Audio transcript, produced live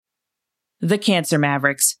The Cancer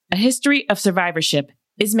Mavericks, a history of survivorship,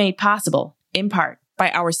 is made possible, in part, by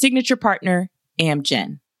our signature partner,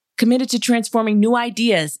 Amgen, committed to transforming new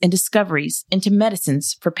ideas and discoveries into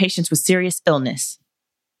medicines for patients with serious illness.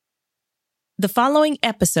 The following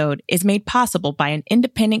episode is made possible by an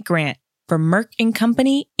independent grant from Merck &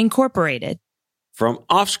 Company, Incorporated. From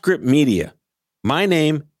Offscript Media, my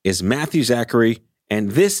name is Matthew Zachary,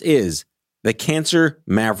 and this is The Cancer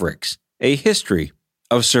Mavericks, a history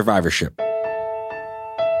of survivorship.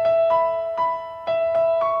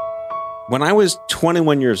 When I was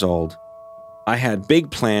 21 years old, I had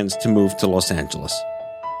big plans to move to Los Angeles.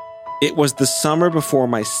 It was the summer before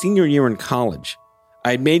my senior year in college.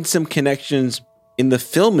 I had made some connections in the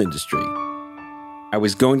film industry. I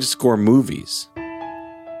was going to score movies.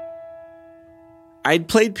 I'd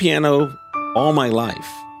played piano all my life,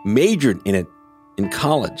 majored in it in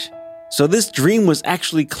college. So this dream was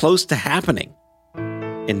actually close to happening.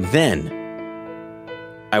 And then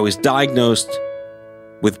I was diagnosed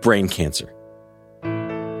with brain cancer.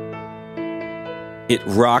 It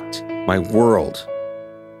rocked my world.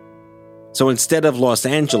 So instead of Los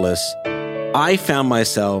Angeles, I found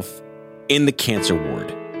myself in the cancer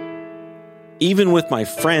ward. Even with my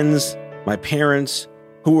friends, my parents,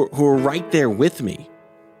 who were right there with me,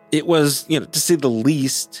 it was, to say the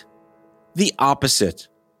least, the opposite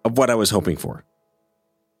of what I was hoping for.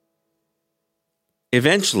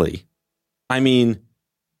 Eventually, I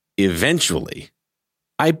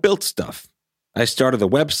built stuff. I started a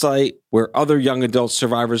website where other young adult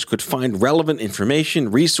survivors could find relevant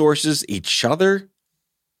information, resources, each other.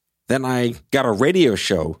 Then I got a radio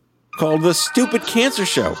show called The Stupid Cancer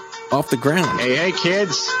Show off the ground. Hey,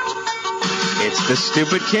 kids. It's The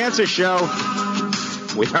Stupid Cancer Show.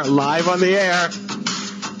 We are live on the air.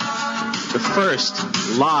 The first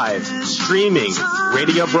live streaming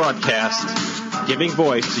radio broadcast giving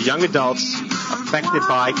voice to young adults affected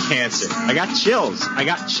by cancer. I got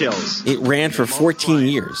chills. It ran for 14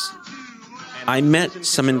 years. I met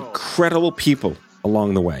some incredible people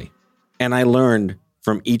along the way, and I learned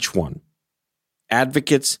from each one.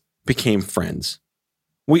 Advocates became friends.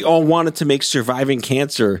 We all wanted to make surviving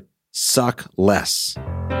cancer suck less.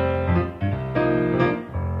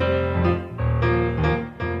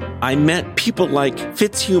 I met people like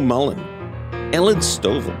Fitzhugh Mullen, Ellen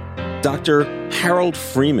Stovall, Dr. Harold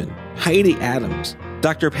Freeman, Heidi Adams,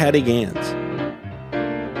 Dr. Patty Gans.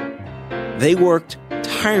 They worked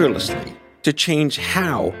tirelessly to change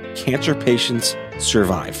how cancer patients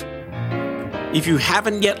survive. If you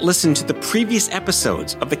haven't yet listened to the previous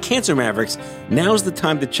episodes of the Cancer Mavericks, now's the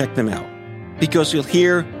time to check them out, because you'll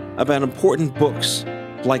hear about important books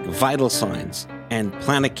like Vital Signs and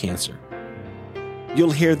Planet Cancer.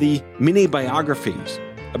 You'll hear the mini biographies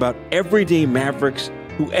about everyday mavericks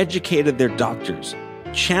who educated their doctors,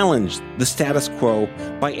 challenged the status quo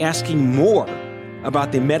by asking more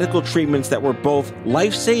about the medical treatments that were both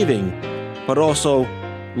life-saving but also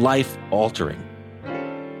life-altering.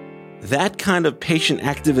 That kind of patient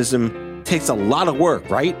activism takes a lot of work,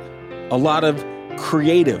 right? A lot of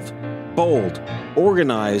creative, bold,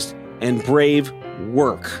 organized, and brave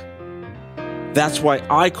work. That's why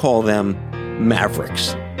I call them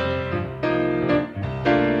Mavericks.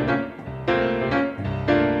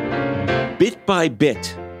 Bit by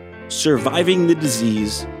bit, surviving the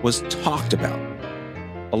disease was talked about.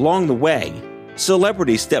 Along the way,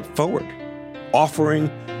 celebrities stepped forward, offering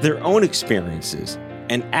their own experiences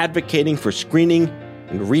and advocating for screening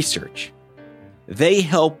and research. They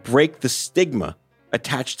help break the stigma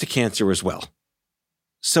attached to cancer as well.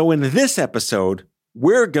 So in this episode,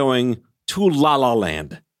 we're going to La La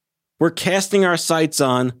Land. We're casting our sights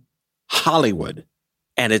on Hollywood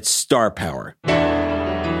and its star power.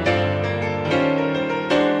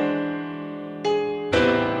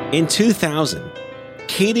 In 2000,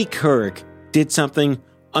 Katie Couric did something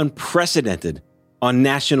unprecedented on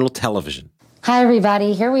national television. Hi,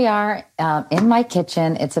 everybody. Here we are in my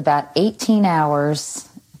kitchen. It's about 18 hours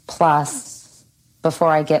plus before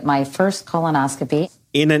I get my first colonoscopy.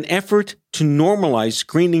 In an effort to normalize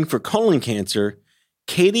screening for colon cancer,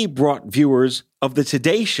 Katie brought viewers of the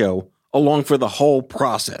Today Show along for the whole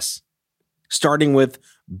process, starting with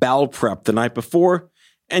bowel prep the night before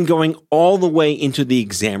and going all the way into the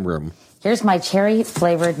exam room. Here's my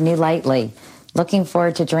cherry-flavored New Lightly. Looking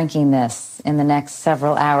forward to drinking this in the next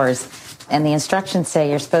several hours. And the instructions say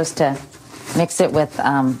you're supposed to mix it with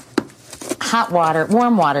warm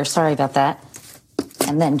water, sorry about that,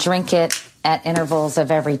 and then drink it at intervals of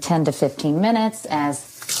every 10 to 15 minutes, as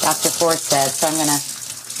Dr. Ford said. So I'm going to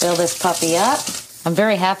fill this puppy up. I'm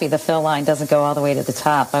very happy the fill line doesn't go all the way to the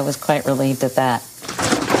top. I was quite relieved at that.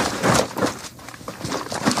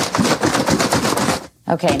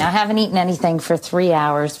 Okay, now I haven't eaten anything for 3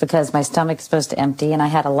 hours because my stomach's supposed to empty, and I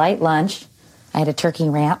had a light lunch. I had a turkey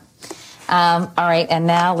wrap. All right, and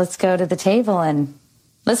now let's go to the table and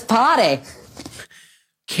let's party.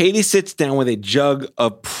 Katie sits down with a jug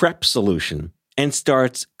of prep solution and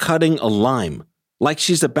starts cutting a lime like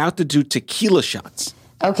she's about to do tequila shots.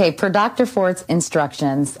 Okay, per Dr. Ford's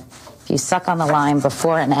instructions, if you suck on the lime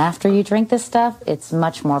before and after you drink this stuff, it's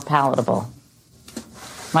much more palatable.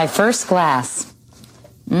 My first glass.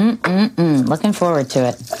 Looking forward to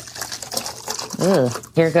it.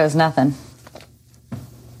 Ugh, here goes nothing.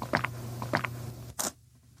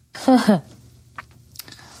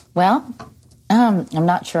 Well, I'm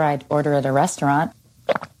not sure I'd order at a restaurant.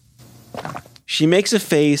 She makes a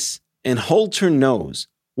face and holds her nose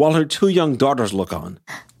while her 2 young daughters look on.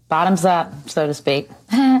 Bottoms up, so to speak.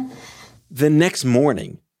 The next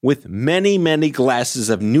morning, with many, many glasses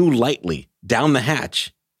of New Lightly down the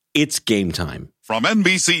hatch, it's game time. From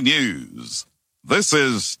NBC News, this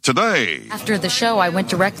is Today. After the show, I went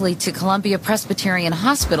directly to Columbia Presbyterian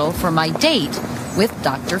Hospital for my date with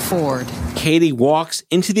Dr. Ford. Katie walks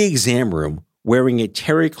into the exam room wearing a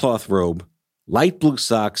terry cloth robe, light blue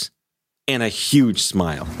socks, and a huge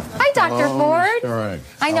smile. Hi, Dr. Ford. Correct.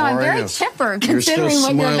 I know, I'm very chipper considering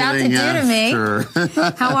what you're about to do to me.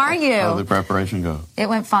 How are you? How did the preparation go? It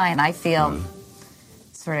went fine. I feel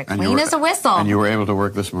sort of clean as a whistle. And you were able to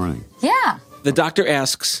work this morning? Yeah. The doctor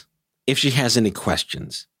asks if she has any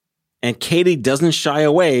questions, and Katie doesn't shy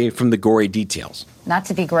away from the gory details. Not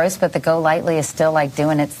to be gross, but the Go Lightly is still like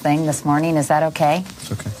doing its thing this morning. Is that okay?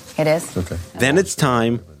 It's okay. It is? It's okay. Then it's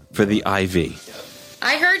time for the IV.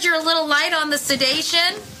 I heard you're a little light on the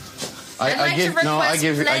sedation. I give you what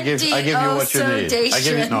you need.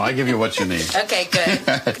 I give you what you need. Okay, good.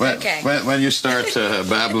 When you start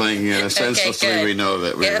babbling senselessly, good. we know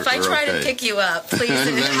that we're If I try to pick you up, please.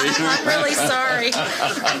 I'm really sorry.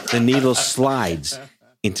 The needle slides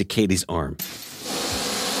into Katie's arm.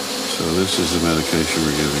 So this is the medication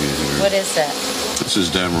we're giving you here. What is that? This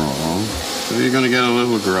is Demerol. So you're going to get a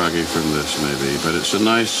little groggy from this, maybe, but it's a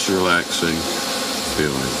nice, relaxing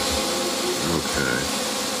feeling. Okay.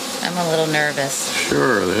 I'm a little nervous.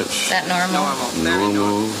 Sure, Is that normal?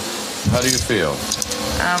 normal. How do you feel?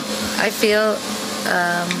 I feel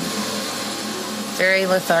very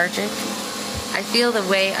lethargic. I feel the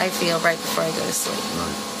way I feel right before I go to sleep.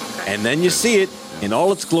 Right. And then you see it in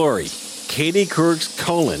all its glory. Katie Couric's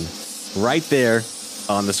colon right there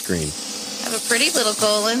on the screen. I have a pretty little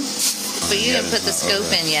colon. But you didn't put the scope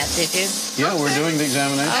in yet, did you? Yeah, we're doing the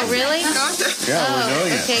examination. Oh, really? Yeah, we're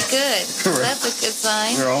doing it. Okay, good. That's a good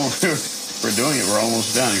sign. We're doing it. We're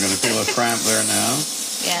almost done. You're going to feel a cramp there now.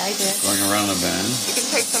 Yeah, I did. Going around the bend. You can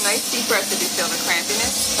take some nice deep breaths if you feel the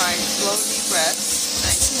crampiness. Try slow deep breaths.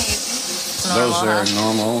 Nice and easy. Those are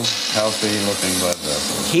normal, healthy-looking blood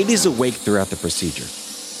vessels. Katie's awake throughout the procedure.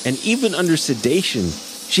 And even under sedation,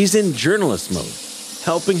 she's in journalist mode,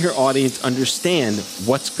 helping her audience understand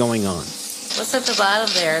what's going on. What's at the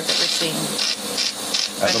bottom there that we're seeing?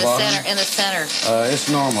 At the bottom? In the center.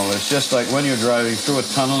 It's normal. It's just like when you're driving through a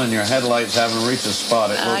tunnel and your headlights haven't reached a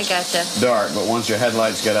spot. It I looks gotcha. dark, but once your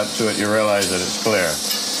headlights get up to it, you realize that it's clear.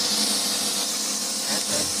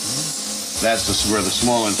 That's where the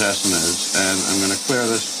small intestine is, and I'm going to clear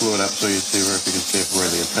this fluid up so you see if you can see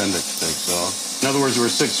where the appendix takes off. In other words,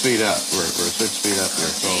 we're 6 feet up. We're 6 feet up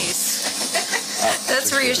here. So. That's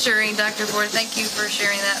reassuring, Dr. Ford. Thank you for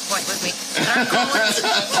sharing that point with me. Our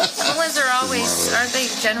colons are always, aren't they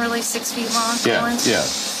generally 6 feet long? Colons? Yeah.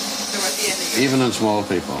 Even in small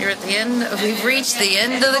people. You're at the end. We've reached the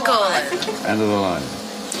end of the colon. End of the line.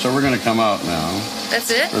 So we're going to come out now. That's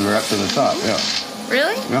it? We're up to the top, yeah.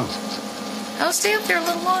 Really? Yeah. I'll stay up there a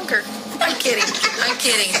little longer. I'm kidding.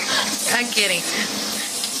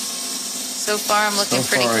 So far, I'm looking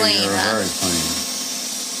pretty clean, you're huh? very clean.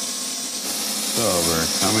 So we're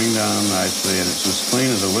coming down nicely, and it's as clean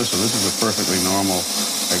as a whistle. This is a perfectly normal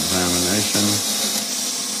examination.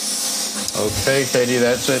 Okay, Katie,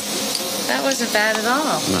 that's it. That wasn't bad at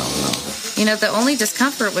all. No. You know, the only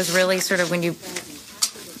discomfort was really sort of when you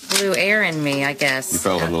blew air in me, I guess. You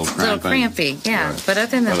felt a little crampy. A little crampy, yeah. Right. But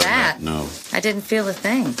other than that, no. I didn't feel a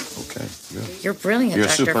thing. Okay, good. You're brilliant, You're a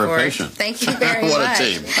Dr. superb Ford. patient. Thank you very What much. a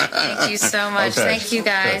team. Thank you so much. Okay. Thank you,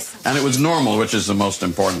 guys. Good. And it was normal, which is the most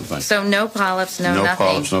important thing. So no polyps, no nothing.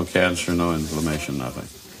 polyps, no cancer, no inflammation, nothing.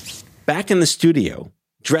 Back in the studio,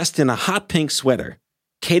 dressed in a hot pink sweater,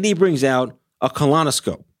 Katie brings out a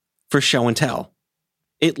colonoscope for show and tell.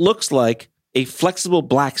 It looks like a flexible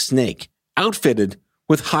black snake outfitted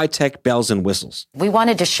with high-tech bells and whistles. We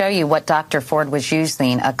wanted to show you what Dr. Ford was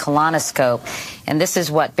using, a colonoscope. And this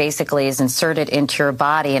is what basically is inserted into your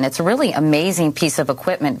body. And it's a really amazing piece of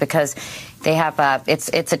equipment because they have it's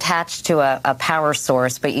attached to a power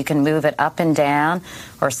source, but you can move it up and down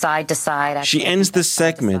or side to side. She ends the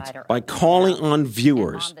segment by calling on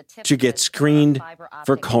viewers to get screened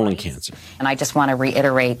for colon cancer. And I just want to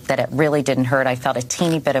reiterate that it really didn't hurt. I felt a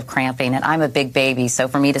teeny bit of cramping, and I'm a big baby, so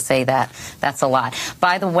for me to say that, that's a lot.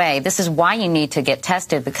 By the way, this is why you need to get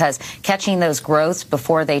tested, because catching those growths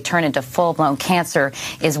before they turn into full-blown cancer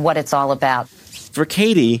is what it's all about. For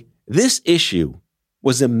Katie, this issue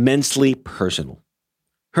was immensely personal.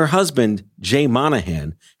 Her husband, Jay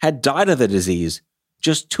Monahan, had died of the disease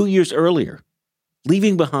just 2 years earlier,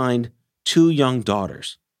 leaving behind 2 young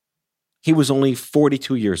daughters. He was only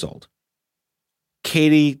 42 years old.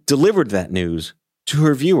 Katie delivered that news to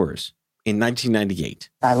her viewers in 1998.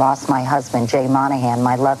 I lost my husband, Jay Monahan,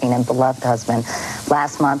 my loving and beloved husband,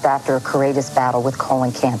 last month after a courageous battle with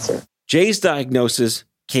colon cancer. Jay's diagnosis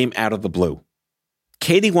came out of the blue.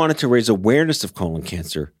 Katie wanted to raise awareness of colon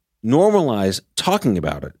cancer, normalize talking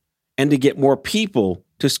about it, and to get more people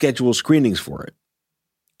to schedule screenings for it.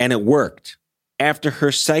 And it worked. After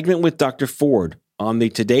her segment with Dr. Ford on the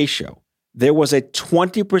Today Show, there was a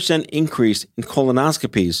 20% increase in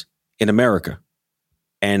colonoscopies in America.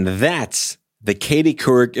 And that's the Katie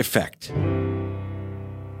Couric effect.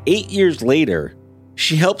 8 years later,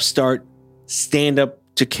 she helped start Stand Up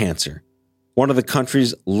to Cancer, one of the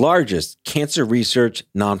country's largest cancer research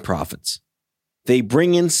nonprofits. They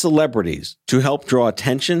bring in celebrities to help draw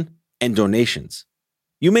attention and donations.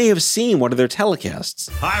 You may have seen one of their telecasts.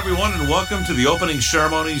 Hi, everyone, and welcome to the opening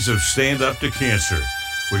ceremonies of Stand Up to Cancer.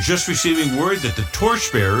 We're just receiving word that the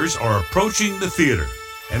torchbearers are approaching the theater.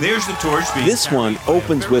 And there's the torch being... This one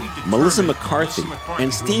opens with Melissa McCarthy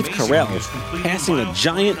and Steve Carell passing a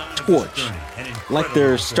giant torch, like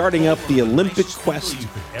they're starting up the Olympic quest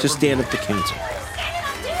to stand up to cancer.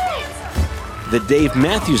 The Dave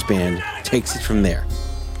Matthews Band takes it from there.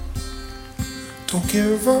 Don't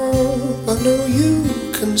give up, I know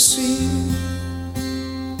you can see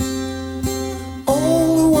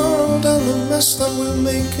all the world and the mess that we're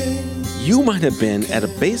making. You might have been at a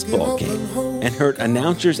baseball game and heard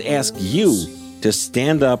announcers ask you to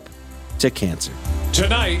stand up to cancer.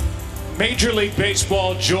 Tonight, Major League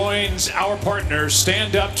Baseball joins our partner,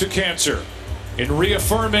 Stand Up to Cancer, in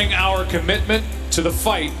reaffirming our commitment to the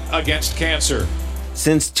fight against cancer.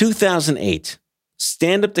 Since 2008,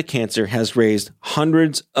 Stand Up to Cancer has raised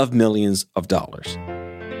hundreds of millions of dollars.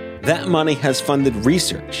 That money has funded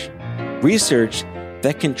research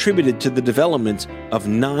that contributed to the development of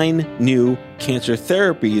 9 new cancer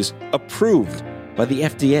therapies approved by the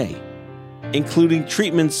FDA, including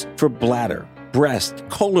treatments for bladder, breast,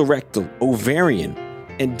 colorectal, ovarian,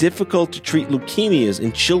 and difficult-to-treat leukemias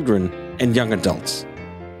in children and young adults.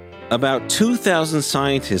 About 2,000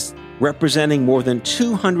 scientists representing more than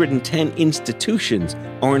 210 institutions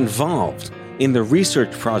are involved in the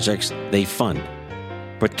research projects they fund.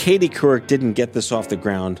 But Katie Couric didn't get this off the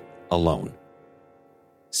ground alone.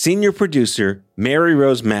 Senior producer Mary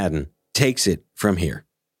Rose Madden takes it from here.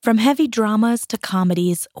 From heavy dramas to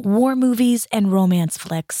comedies, war movies, and romance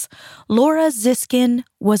flicks, Laura Ziskin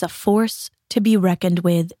was a force to be reckoned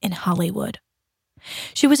with in Hollywood.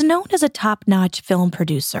 She was known as a top-notch film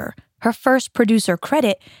producer. Her first producer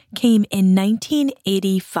credit came in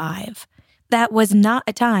 1985. That was not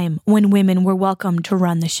a time when women were welcome to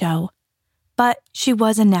run the show. But she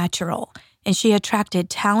was a natural, and she attracted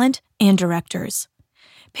talent and directors.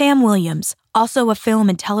 Pam Williams, also a film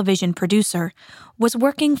and television producer, was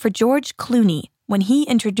working for George Clooney when he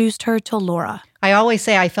introduced her to Laura. I always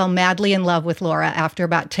say I fell madly in love with Laura after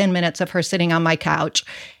about 10 minutes of her sitting on my couch.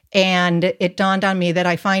 And it dawned on me that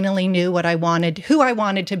I finally knew what I wanted, who I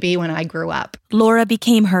wanted to be when I grew up. Laura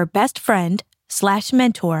became her best friend /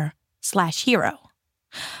 mentor / hero.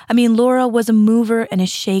 I mean, Laura was a mover and a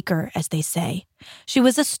shaker, as they say. She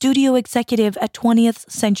was a studio executive at 20th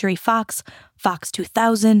Century Fox, Fox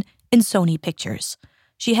 2000, and Sony Pictures.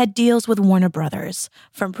 She had deals with Warner Brothers,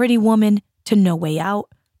 from Pretty Woman to No Way Out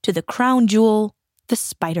to the crown jewel, the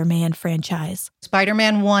Spider-Man franchise.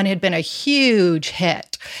 Spider-Man 1 had been a huge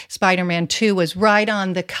hit. Spider-Man 2 was right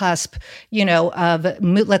on the cusp, of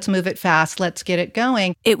let's move it fast, let's get it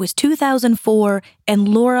going. It was 2004, and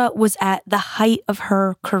Laura was at the height of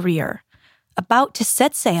her career, about to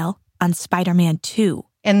set sail on Spider-Man 2.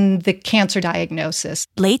 And the cancer diagnosis.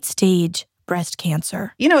 Late-stage breast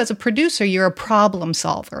cancer. As a producer, you're a problem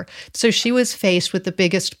solver. So she was faced with the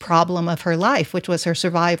biggest problem of her life, which was her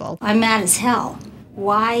survival. I'm mad as hell.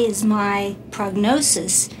 Why is my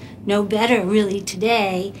prognosis no better really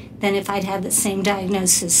today than if I'd had the same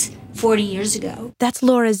diagnosis 40 years ago. That's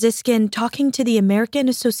Laura Ziskin talking to the American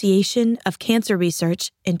Association of Cancer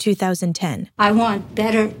Research in 2010. I want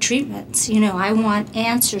better treatments. I want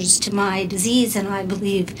answers to my disease, and I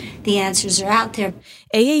believe the answers are out there.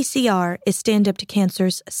 AACR is Stand Up to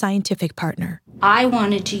Cancer's scientific partner. I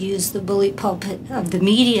wanted to use the bully pulpit of the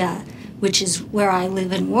media, which is where I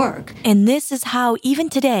live and work. And this is how, even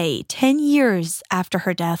today, 10 years after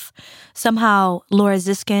her death, somehow Laura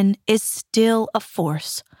Ziskin is still a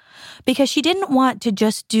force. Because she didn't want to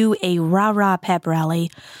just do a rah-rah pep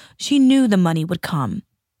rally. She knew the money would come,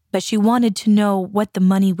 but she wanted to know what the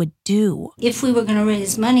money would do. If we were going to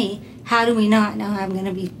raise money, how do we not know I'm going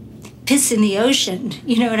to be piss in the ocean?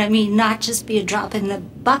 You know what I mean? Not just be a drop in the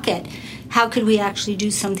bucket. How could we actually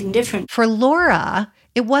do something different? For Laura,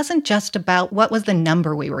 it wasn't just about what was the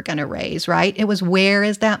number we were going to raise, right? It was, where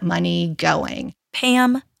is that money going?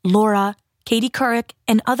 Pam, Laura, Katie Couric,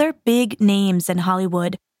 and other big names in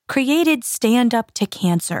Hollywood created Stand Up to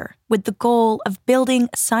Cancer with the goal of building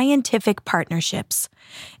scientific partnerships.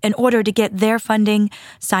 In order to get their funding,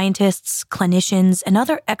 scientists, clinicians, and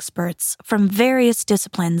other experts from various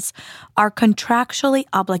disciplines are contractually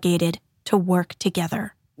obligated to work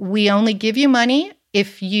together. We only give you money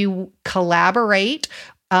if you collaborate.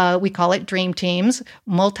 We call it dream teams,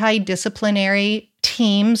 multidisciplinary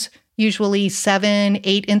teams, usually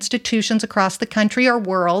 7-8 institutions across the country or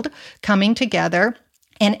world coming together.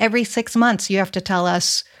 And every 6 months, you have to tell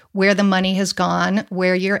us where the money has gone,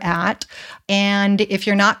 where you're at. And if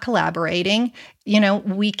you're not collaborating,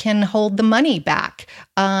 we can hold the money back.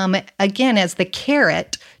 Again, as the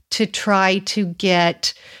carrot to try to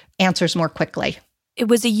get answers more quickly. It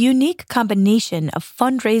was a unique combination of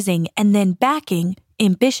fundraising and then backing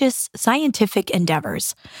ambitious scientific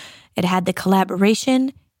endeavors. It had the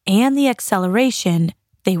collaboration and the acceleration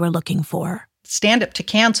they were looking for. Stand Up to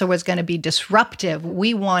Cancer was going to be disruptive.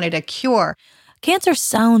 We wanted a cure. Cancer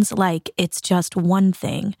sounds like it's just one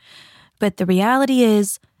thing, but the reality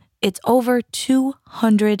is it's over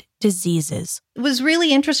 200 diseases. It was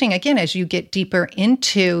really interesting, again, as you get deeper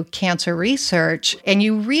into cancer research and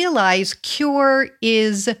you realize cure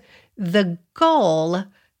is the goal,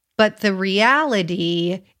 but the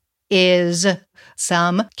reality is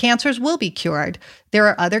some cancers will be cured. There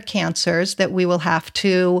are other cancers that we will have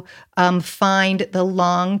to find the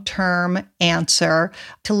long-term answer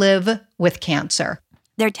to live with cancer.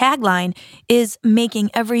 Their tagline is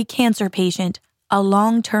making every cancer patient a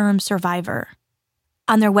long-term survivor.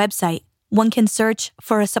 On their website, one can search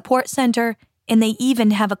for a support center, and they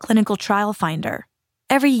even have a clinical trial finder.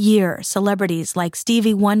 Every year, celebrities like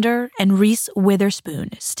Stevie Wonder and Reese Witherspoon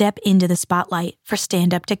step into the spotlight for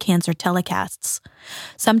Stand Up to Cancer telecasts.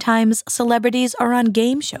 Sometimes celebrities are on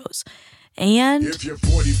game shows. And if you're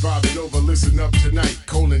 45 and over, listen up tonight.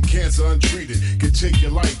 Colon cancer untreated can take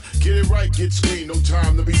your life. Get it right, get screened, no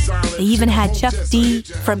time to be silent. They even had Chuck D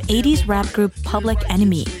from 80s rap group Public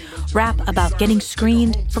Enemy rap about getting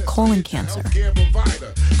screened for colon cancer.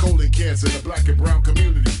 Colon cancer in the black and brown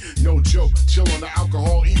community. No joke, chill on the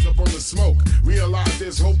alcohol, ease up on the smoke. Realize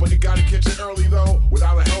there's hope, but you gotta catch it early though.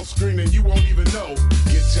 Without a health screening, you won't even know.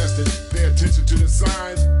 Get tested, pay attention to the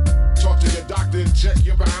signs. Talk to your doctor and check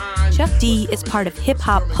your behind. Chuck D is part of Hip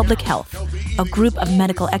Hop Public Health, a group of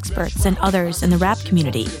medical experts and others in the rap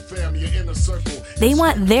community. They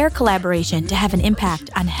want their collaboration to have an impact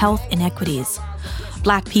on health inequities.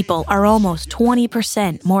 Black people are almost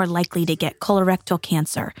 20% more likely to get colorectal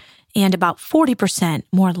cancer and about 40%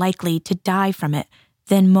 more likely to die from it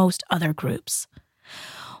than most other groups.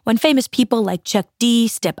 When famous people like Chuck D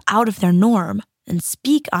step out of their norm and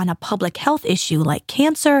speak on a public health issue like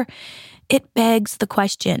cancer, it begs the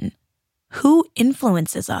question, who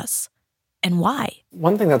influences us and why?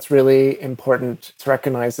 One thing that's really important to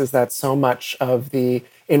recognize is that so much of the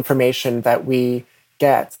information that we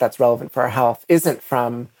get that's relevant for our health isn't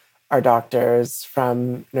from our doctors,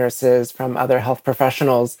 from nurses, from other health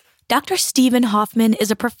professionals. Dr. Stephen Hoffman is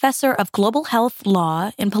a professor of global health law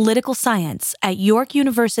and political science at York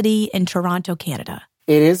University in Toronto, Canada.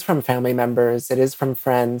 It is from family members. It is from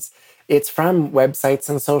friends. It's from websites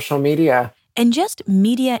and social media. And just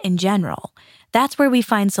media in general. That's where we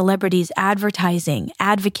find celebrities advertising,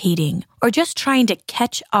 advocating, or just trying to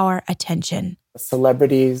catch our attention.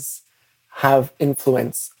 Celebrities have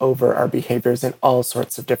influence over our behaviors in all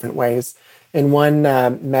sorts of different ways. In one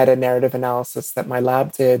meta-narrative analysis that my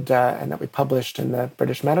lab did and that we published in the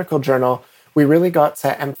British Medical Journal, we really got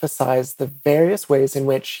to emphasize the various ways in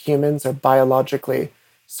which humans are biologically,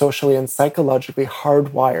 socially, and psychologically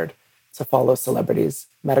hardwired to follow celebrities'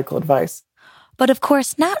 medical advice. But of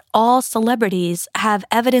course, not all celebrities have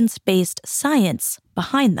evidence-based science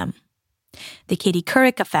behind them. The Katie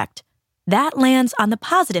Couric effect, that lands on the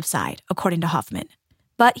positive side, according to Hoffman.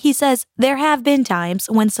 But he says there have been times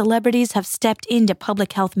when celebrities have stepped into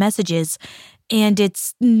public health messages, and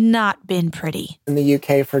it's not been pretty. In the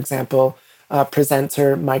UK, for example,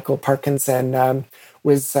 presenter Michael Parkinson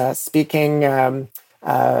was speaking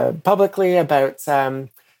publicly about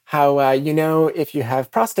how, if you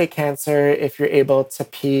have prostate cancer, if you're able to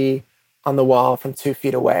pee on the wall from 2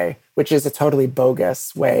 feet away, which is a totally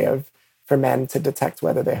bogus way for men to detect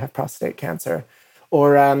whether they have prostate cancer.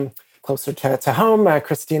 Or closer to home,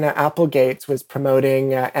 Christina Applegate was promoting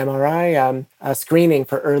MRI screening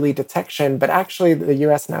for early detection, but actually the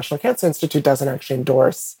U.S. National Cancer Institute doesn't actually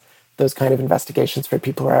endorse those kind of investigations for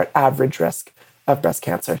people who are at average risk of breast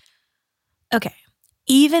cancer. Okay.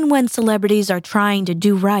 Even when celebrities are trying to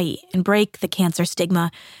do right and break the cancer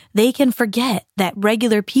stigma, they can forget that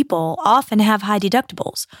regular people often have high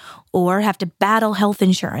deductibles or have to battle health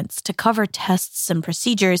insurance to cover tests and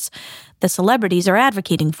procedures the celebrities are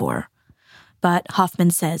advocating for. But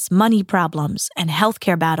Hoffman says money problems and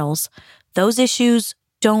healthcare battles, those issues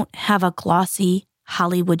don't have a glossy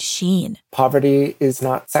Hollywood sheen. Poverty is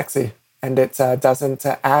not sexy, and it doesn't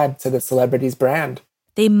add to the celebrity's brand.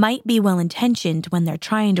 They might be well-intentioned when they're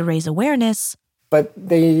trying to raise awareness, but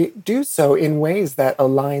they do so in ways that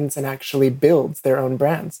aligns and actually builds their own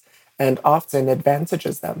brands and often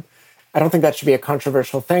advantages them. I don't think that should be a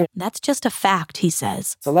controversial thing. That's just a fact, he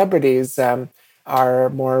says. Celebrities are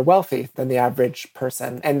more wealthy than the average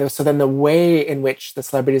person. And so then the way in which the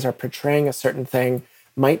celebrities are portraying a certain thing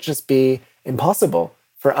might just be impossible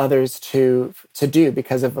for others to do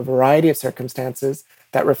because of a variety of circumstances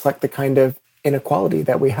that reflect the kind of inequality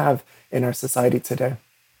that we have in our society today.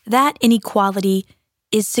 That inequality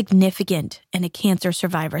is significant in a cancer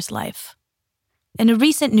survivor's life. In a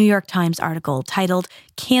recent New York Times article titled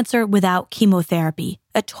Cancer Without Chemotherapy,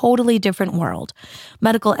 A Totally Different World,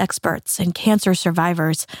 medical experts and cancer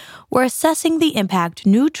survivors were assessing the impact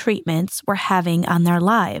new treatments were having on their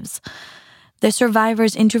lives. The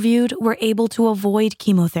survivors interviewed were able to avoid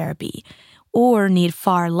chemotherapy or need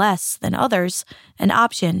far less than others, an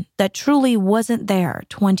option that truly wasn't there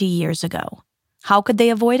 20 years ago. How could they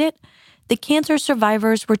avoid it? The cancer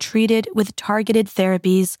survivors were treated with targeted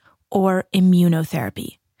therapies or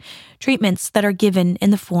immunotherapy, treatments that are given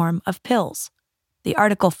in the form of pills. The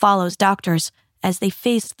article follows doctors as they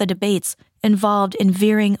faced the debates involved in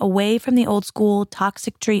veering away from the old-school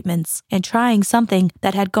toxic treatments and trying something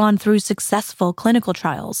that had gone through successful clinical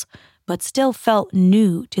trials, but still felt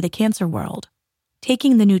new to the cancer world.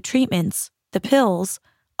 Taking the new treatments, the pills,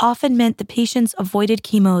 often meant the patients avoided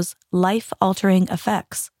chemo's life-altering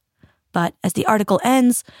effects. But as the article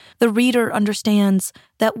ends, the reader understands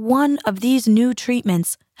that one of these new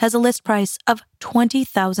treatments has a list price of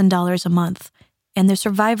 $20,000 a month, and the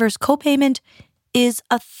survivor's copayment is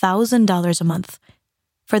 $1,000 a month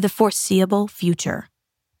for the foreseeable future.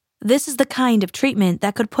 This is the kind of treatment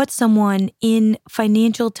that could put someone in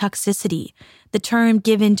financial toxicity, the term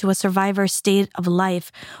given to a survivor's state of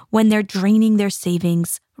life when they're draining their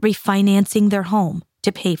savings, refinancing their home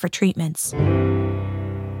to pay for treatments.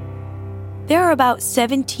 There are about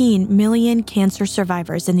 17 million cancer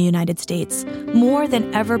survivors in the United States, more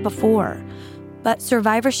than ever before. But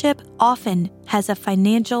survivorship often has a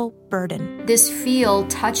financial burden. This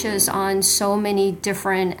field touches on so many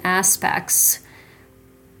different aspects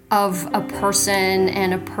of a person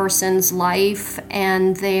and a person's life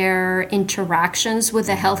and their interactions with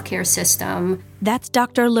the healthcare system. That's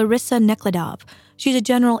Dr. Larissa Nekladov. She's a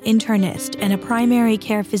general internist and a primary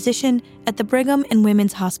care physician at the Brigham and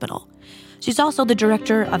Women's Hospital. She's also the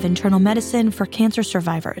director of internal medicine for cancer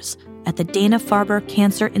survivors at the Dana-Farber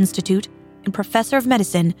Cancer Institute and professor of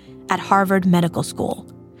medicine at Harvard Medical School.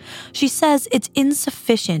 She says it's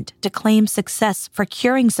insufficient to claim success for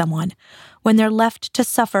curing someone when they're left to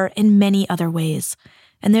suffer in many other ways.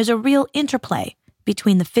 And there's a real interplay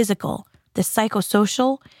between the physical, the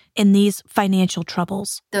psychosocial, and these financial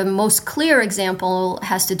troubles. The most clear example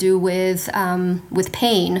has to do with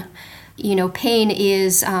pain. You know, pain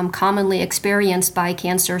is commonly experienced by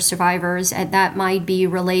cancer survivors, and that might be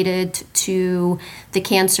related to the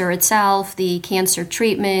cancer itself, the cancer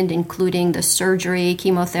treatment, including the surgery,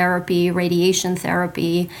 chemotherapy, radiation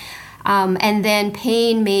therapy. And then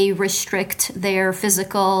pain may restrict their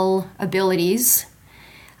physical abilities,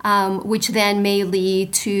 which then may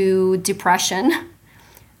lead to depression,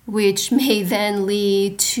 which may then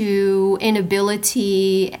lead to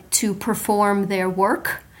inability to perform their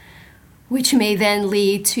work, which may then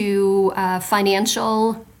lead to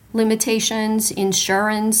financial limitations,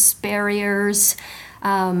 insurance barriers,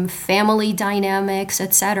 family dynamics,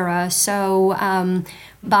 etc. So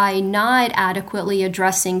by not adequately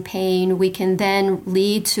addressing pain, we can then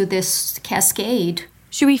lead to this cascade.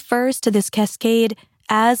 She refers to this cascade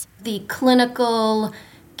as the clinical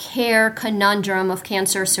care conundrum of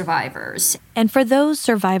cancer survivors. And for those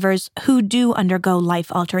survivors who do undergo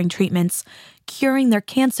life-altering treatments, curing their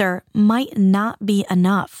cancer might not be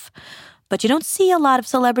enough. But you don't see a lot of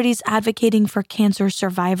celebrities advocating for cancer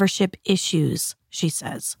survivorship issues, she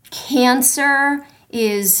says. Cancer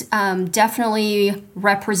is definitely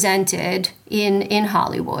represented in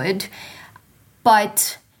Hollywood,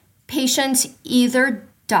 but patients either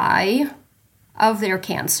die of their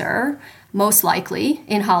cancer, most likely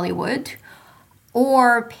in Hollywood,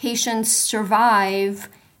 or patients survive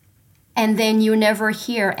and then you never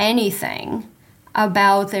hear anything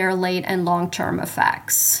about their late and long-term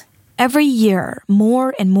effects. Every year,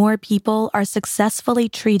 more and more people are successfully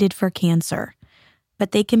treated for cancer,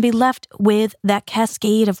 but they can be left with that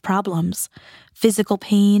cascade of problems: physical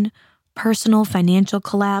pain, personal financial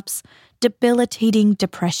collapse, debilitating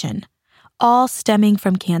depression, all stemming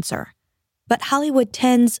from cancer. But Hollywood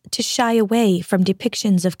tends to shy away from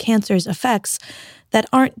depictions of cancer's effects that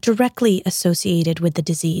aren't directly associated with the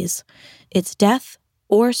disease. It's death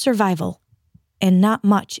or survival, and not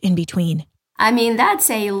much in between. I mean, that's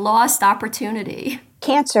a lost opportunity.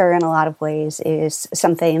 Cancer, in a lot of ways, is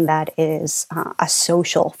something that is a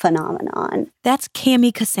social phenomenon. That's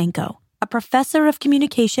Cami Kosenko, a professor of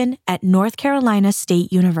communication at North Carolina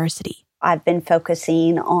State University. I've been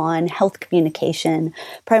focusing on health communication,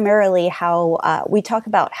 primarily how we talk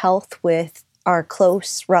about health with our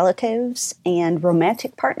close relatives and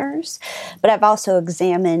romantic partners. But I've also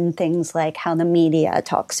examined things like how the media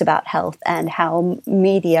talks about health and how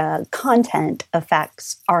media content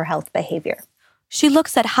affects our health behavior. She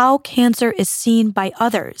looks at how cancer is seen by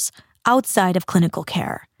others outside of clinical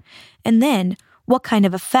care, and then what kind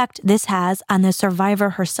of effect this has on the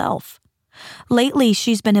survivor herself. Lately,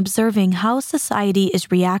 she's been observing how society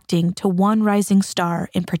is reacting to one rising star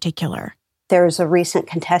in particular. There's a recent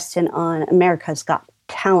contestant on America's Got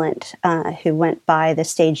Talent who went by the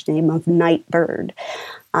stage name of Nightbird,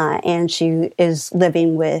 and she is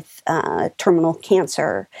living with terminal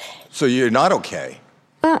cancer. So you're not okay?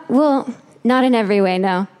 Well, not in every way,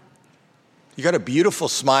 no. You got a beautiful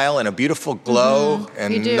smile and a beautiful glow,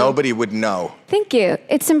 and nobody would know. Thank you.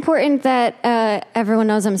 It's important that everyone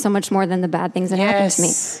knows I'm so much more than the bad things that happen to me.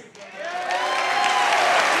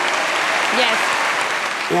 Yes.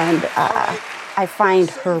 And I find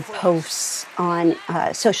her posts on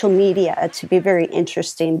social media to be very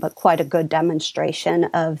interesting, but quite a good demonstration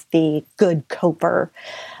of the good coper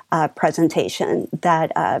presentation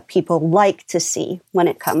that people like to see when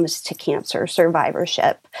it comes to cancer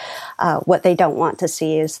survivorship. What they don't want to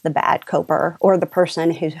see is the bad coper or the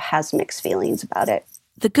person who has mixed feelings about it.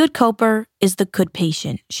 The good coper is the good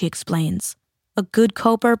patient, she explains. A good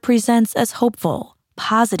coper presents as hopeful,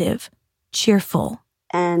 positive, cheerful.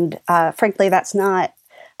 And frankly, that's not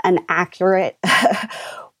an accurate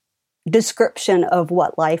description of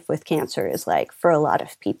what life with cancer is like for a lot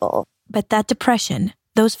of people. But that depression,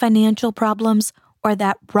 those financial problems, or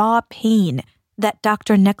that raw pain that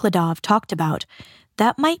Dr. Nekledov talked about,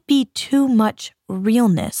 that might be too much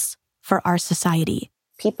realness for our society.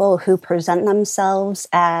 People who present themselves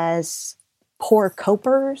as poor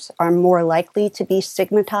copers are more likely to be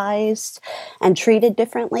stigmatized and treated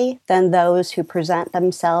differently than those who present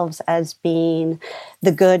themselves as being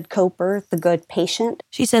the good coper, the good patient.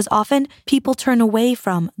 She says often people turn away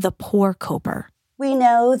from the poor coper. We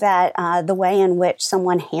know that the way in which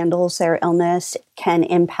someone handles their illness can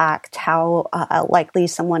impact how likely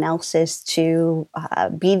someone else is to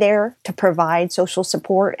be there to provide social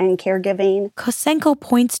support and caregiving. Kosenko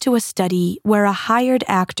points to a study where a hired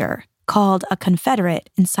actor, called a Confederate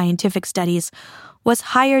in scientific studies, was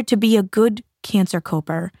hired to be a good cancer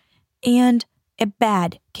coper and a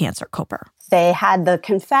bad cancer coper. They had the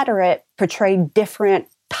Confederate portray different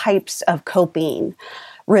types of coping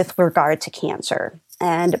with regard to cancer,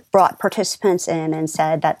 and brought participants in and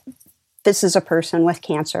said that this is a person with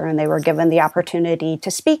cancer, and they were given the opportunity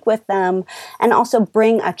to speak with them and also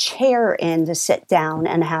bring a chair in to sit down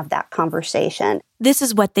and have that conversation. This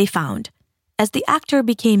is what they found. As the actor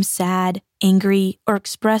became sad, angry, or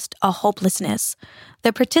expressed a hopelessness,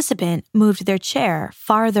 the participant moved their chair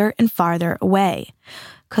farther and farther away.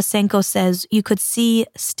 Kosenko says you could see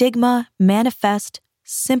stigma manifest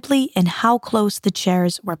simply in how close the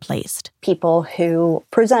chairs were placed. People who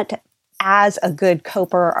present as a good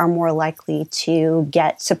coper, are more likely to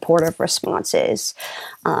get supportive responses.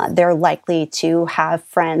 They're likely to have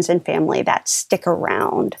friends and family that stick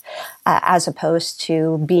around, as opposed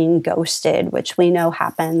to being ghosted, which we know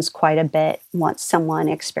happens quite a bit once someone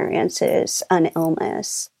experiences an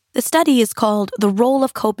illness. The study is called The Role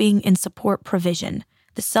of Coping in Support Provision,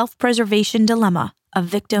 the Self-Preservation Dilemma of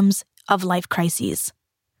Victims of Life Crises.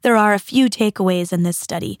 There are a few takeaways in this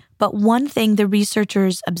study, but one thing the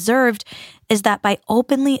researchers observed is that by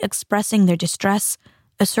openly expressing their distress,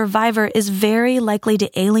 a survivor is very likely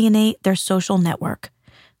to alienate their social network,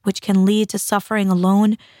 which can lead to suffering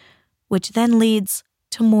alone, which then leads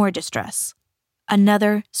to more distress.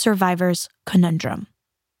 Another survivor's conundrum.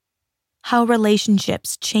 How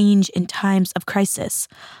relationships change in times of crisis,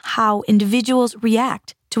 how individuals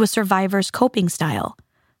react to a survivor's coping style.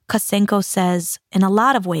 Kosenko says, in a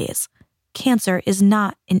lot of ways, cancer is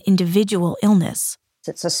not an individual illness.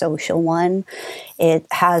 It's a social one. It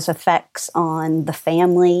has effects on the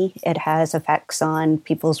family. It has effects on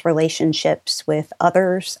people's relationships with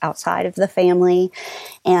others outside of the family.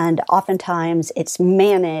 And oftentimes it's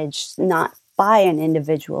managed not by an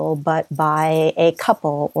individual, but by a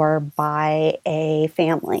couple or by a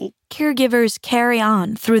family. Caregivers carry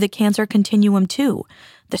on through the cancer continuum too.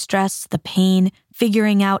 The stress, the pain,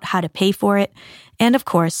 figuring out how to pay for it, and of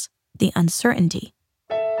course, the uncertainty.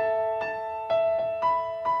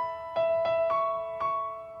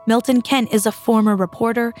 Milton Kent is a former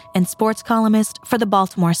reporter and sports columnist for the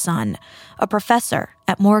Baltimore Sun, a professor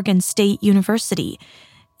at Morgan State University,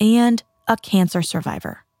 and a cancer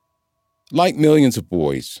survivor. Like millions of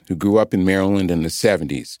boys who grew up in Maryland in the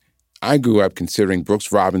 70s, I grew up considering Brooks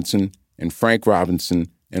Robinson and Frank Robinson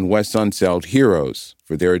and Wes Unseld heroes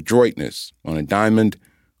for their adroitness on a diamond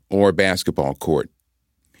or basketball court.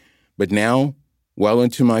 But now, well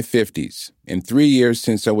into my 50s, and 3 years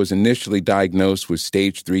since I was initially diagnosed with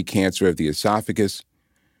stage 3 cancer of the esophagus,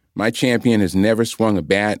 my champion has never swung a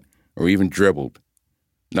bat or even dribbled.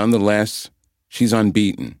 Nonetheless, she's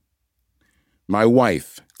unbeaten. My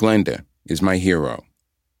wife, Glenda, is my hero.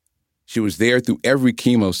 She was there through every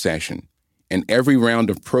chemo session and every round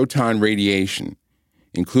of proton radiation,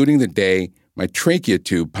 including the day my trachea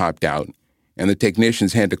tube popped out and the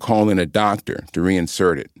technicians had to call in a doctor to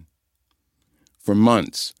reinsert it. For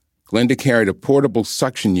months, Glenda carried a portable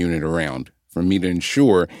suction unit around for me to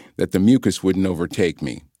ensure that the mucus wouldn't overtake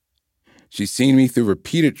me. She's seen me through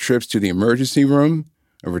repeated trips to the emergency room,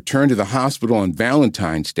 a return to the hospital on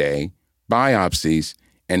Valentine's Day, biopsies,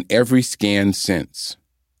 and every scan since.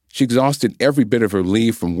 She exhausted every bit of her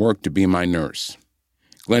leave from work to be my nurse.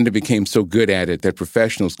 Glenda became so good at it that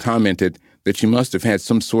professionals commented that she must have had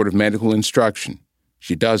some sort of medical instruction.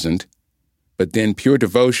 She doesn't, but then pure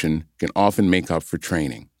devotion can often make up for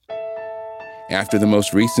training. After the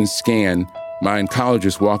most recent scan, my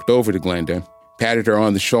oncologist walked over to Glenda, patted her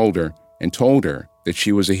on the shoulder, and told her that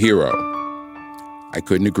she was a hero. I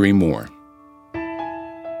couldn't agree more.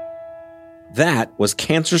 That was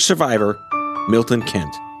cancer survivor Milton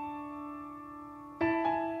Kent.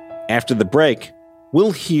 After the break,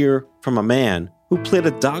 we'll hear from a man who played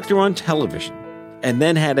a doctor on television and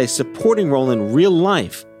then had a supporting role in real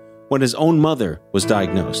life when his own mother was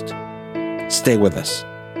diagnosed. Stay with us.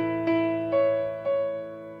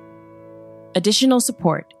 Additional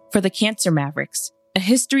support for the Cancer Mavericks, a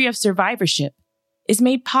history of survivorship, is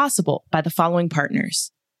made possible by the following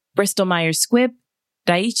partners: Bristol Myers Squibb,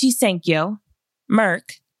 Daiichi Sankyo,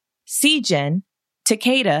 Merck, Seagen,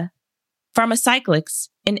 Takeda, Pharmacyclics,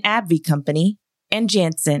 an AbbVie company, and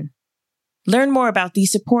Janssen. Learn more about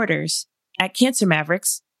these supporters at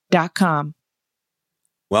cancermavericks.com.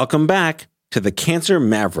 Welcome back to the Cancer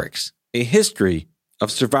Mavericks, a history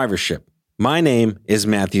of survivorship. My name is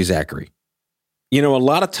Matthew Zachary. You know, a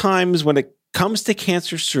lot of times when it comes to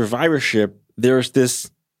cancer survivorship, there's this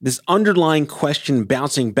underlying question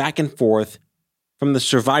bouncing back and forth from the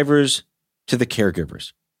survivors to the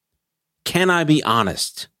caregivers. Can I be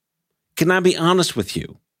honest? Can I be honest with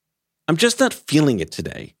you? I'm just not feeling it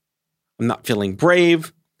today. I'm not feeling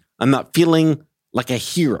brave. I'm not feeling like a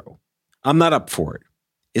hero. I'm not up for it.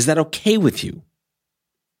 Is that okay with you?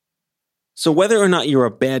 So whether or not you're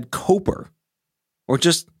a bad coper or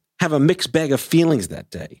just have a mixed bag of feelings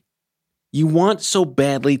that day, you want so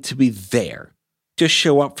badly to be there, to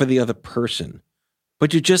show up for the other person,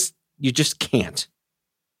 but you just can't.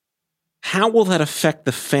 How will that affect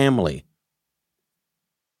the family?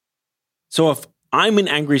 So if I'm an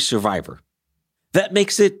angry survivor, that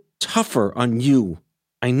makes it tougher on you,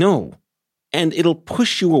 I know, and it'll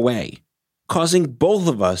push you away, causing both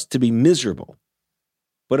of us to be miserable.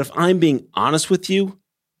 But if I'm being honest with you,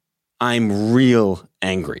 I'm real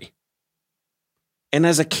angry. And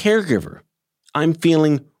as a caregiver, I'm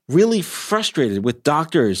feeling really frustrated with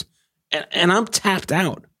doctors and I'm tapped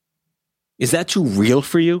out. Is that too real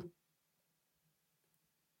for you?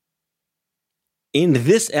 In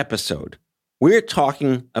this episode, we're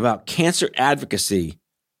talking about cancer advocacy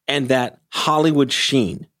and that Hollywood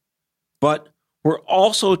sheen. But we're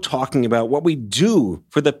also talking about what we do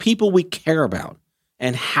for the people we care about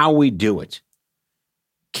and how we do it.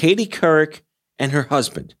 Katie Couric and her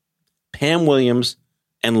husband, Pam Williams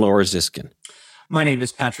and Laura Ziskin. My name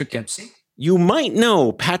is Patrick Dempsey. You might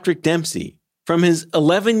know Patrick Dempsey from his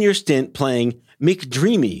 11-year stint playing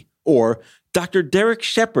McDreamy or Dr. Derek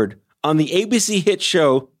Shepherd on the ABC hit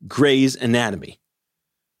show Grey's Anatomy.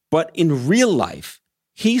 But in real life,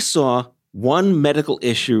 he saw one medical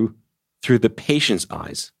issue through the patient's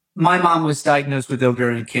eyes. My mom was diagnosed with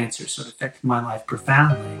ovarian cancer, so it affected my life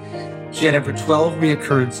profoundly. She had over 12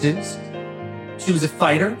 reoccurrences. She was a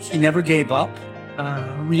fighter. She never gave up.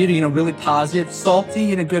 Really positive,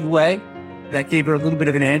 salty in a good way. That gave her a little bit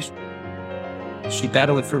of an edge. She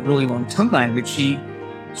battled it for a really long time, but she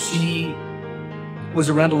was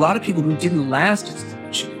around a lot of people who didn't last as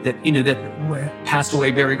much, that passed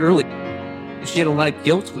away very early. She had a lot of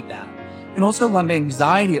guilt with that. And also a lot of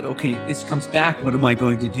anxiety of, okay, this comes back, what am I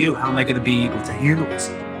going to do? How am I going to be able to handle this?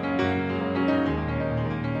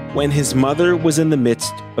 When his mother was in the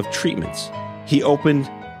midst of treatments, he opened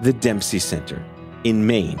the Dempsey Center in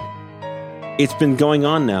Maine. It's been going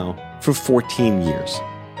on now for 14 years.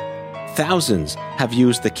 Thousands have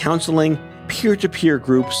used the counseling, peer-to-peer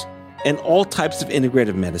groups, and all types of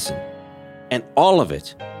integrative medicine. And all of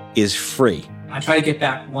it is free. I try to get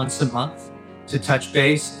back once a month to touch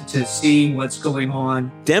base, to see what's going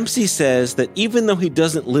on. Dempsey says that even though he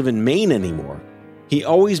doesn't live in Maine anymore, he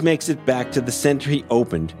always makes it back to the center he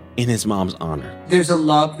opened in his mom's honor. There's a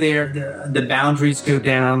love there, the boundaries go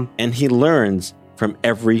down. And he learns from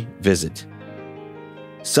every visit.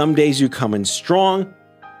 Some days you come in strong,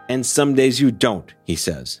 and some days you don't, he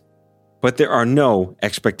says. But there are no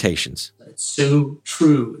expectations. It's so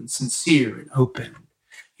true and sincere and open.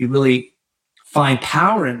 You really find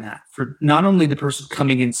power in that for not only the person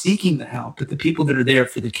coming in seeking the help, but the people that are there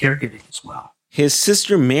for the caregiving as well. His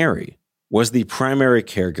sister Mary was the primary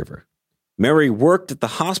caregiver. Mary worked at the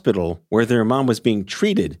hospital where their mom was being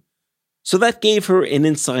treated, so that gave her an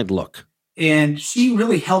inside look. And she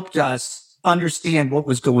really helped us understand what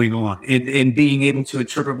was going on and being able to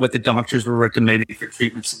interpret what the doctors were recommending for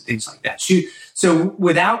treatments and things like that. So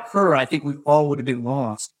without her, I think we all would have been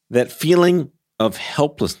lost. That feeling of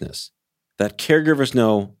helplessness that caregivers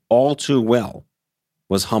know all too well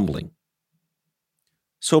was humbling.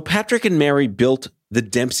 So Patrick and Mary built the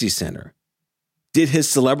Dempsey Center. Did his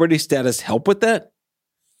celebrity status help with that?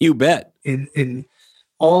 You bet. In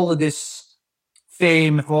all of this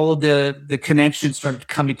fame, all of the connections started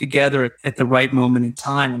coming together at the right moment in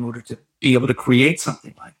time in order to be able to create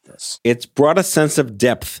something like this. It's brought a sense of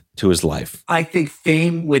depth to his life. I think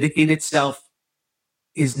fame within itself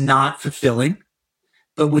is not fulfilling.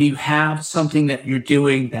 But when you have something that you're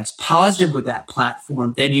doing that's positive with that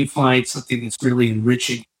platform, then you find something that's really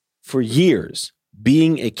enriching. For years,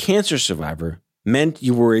 being a cancer survivor meant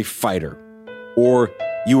you were a fighter or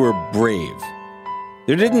you were brave.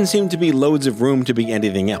 There didn't seem to be loads of room to be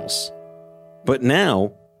anything else. But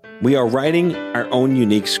now, we are writing our own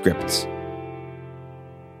unique scripts.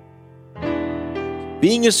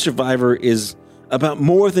 Being a survivor is about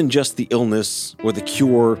more than just the illness or the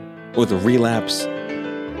cure or the relapse.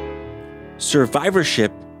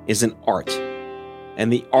 Survivorship is an art,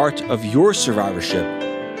 and the art of your survivorship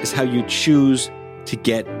is how you choose to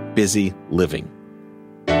get busy living.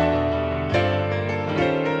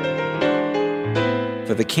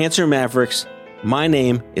 For the Cancer Mavericks, my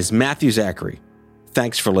name is Matthew Zachary.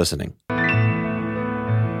 Thanks for listening.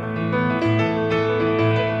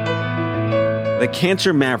 The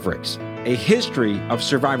Cancer Mavericks, a history of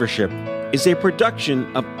survivorship, is a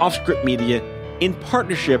production of Offscript Media in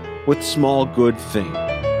partnership with Small Good Thing.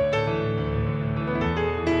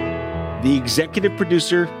 The executive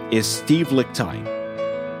producer is Steve Lichtai.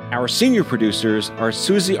 Our senior producers are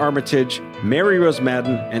Susie Armitage, Mary Rose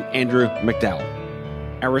Madden, and Andrew McDowell.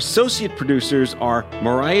 Our associate producers are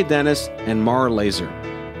Mariah Dennis and Mara Laser.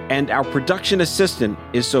 And our production assistant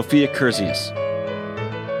is Sophia Curzius.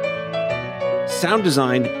 Sound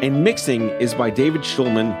design and mixing is by David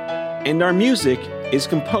Schulman, and our music is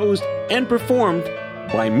composed and performed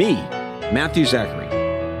by me, Matthew Zachary.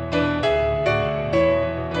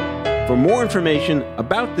 For more information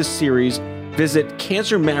about this series, visit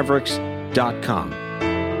cancermavericks.com.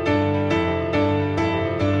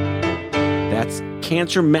 That's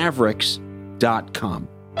cancermavericks.com.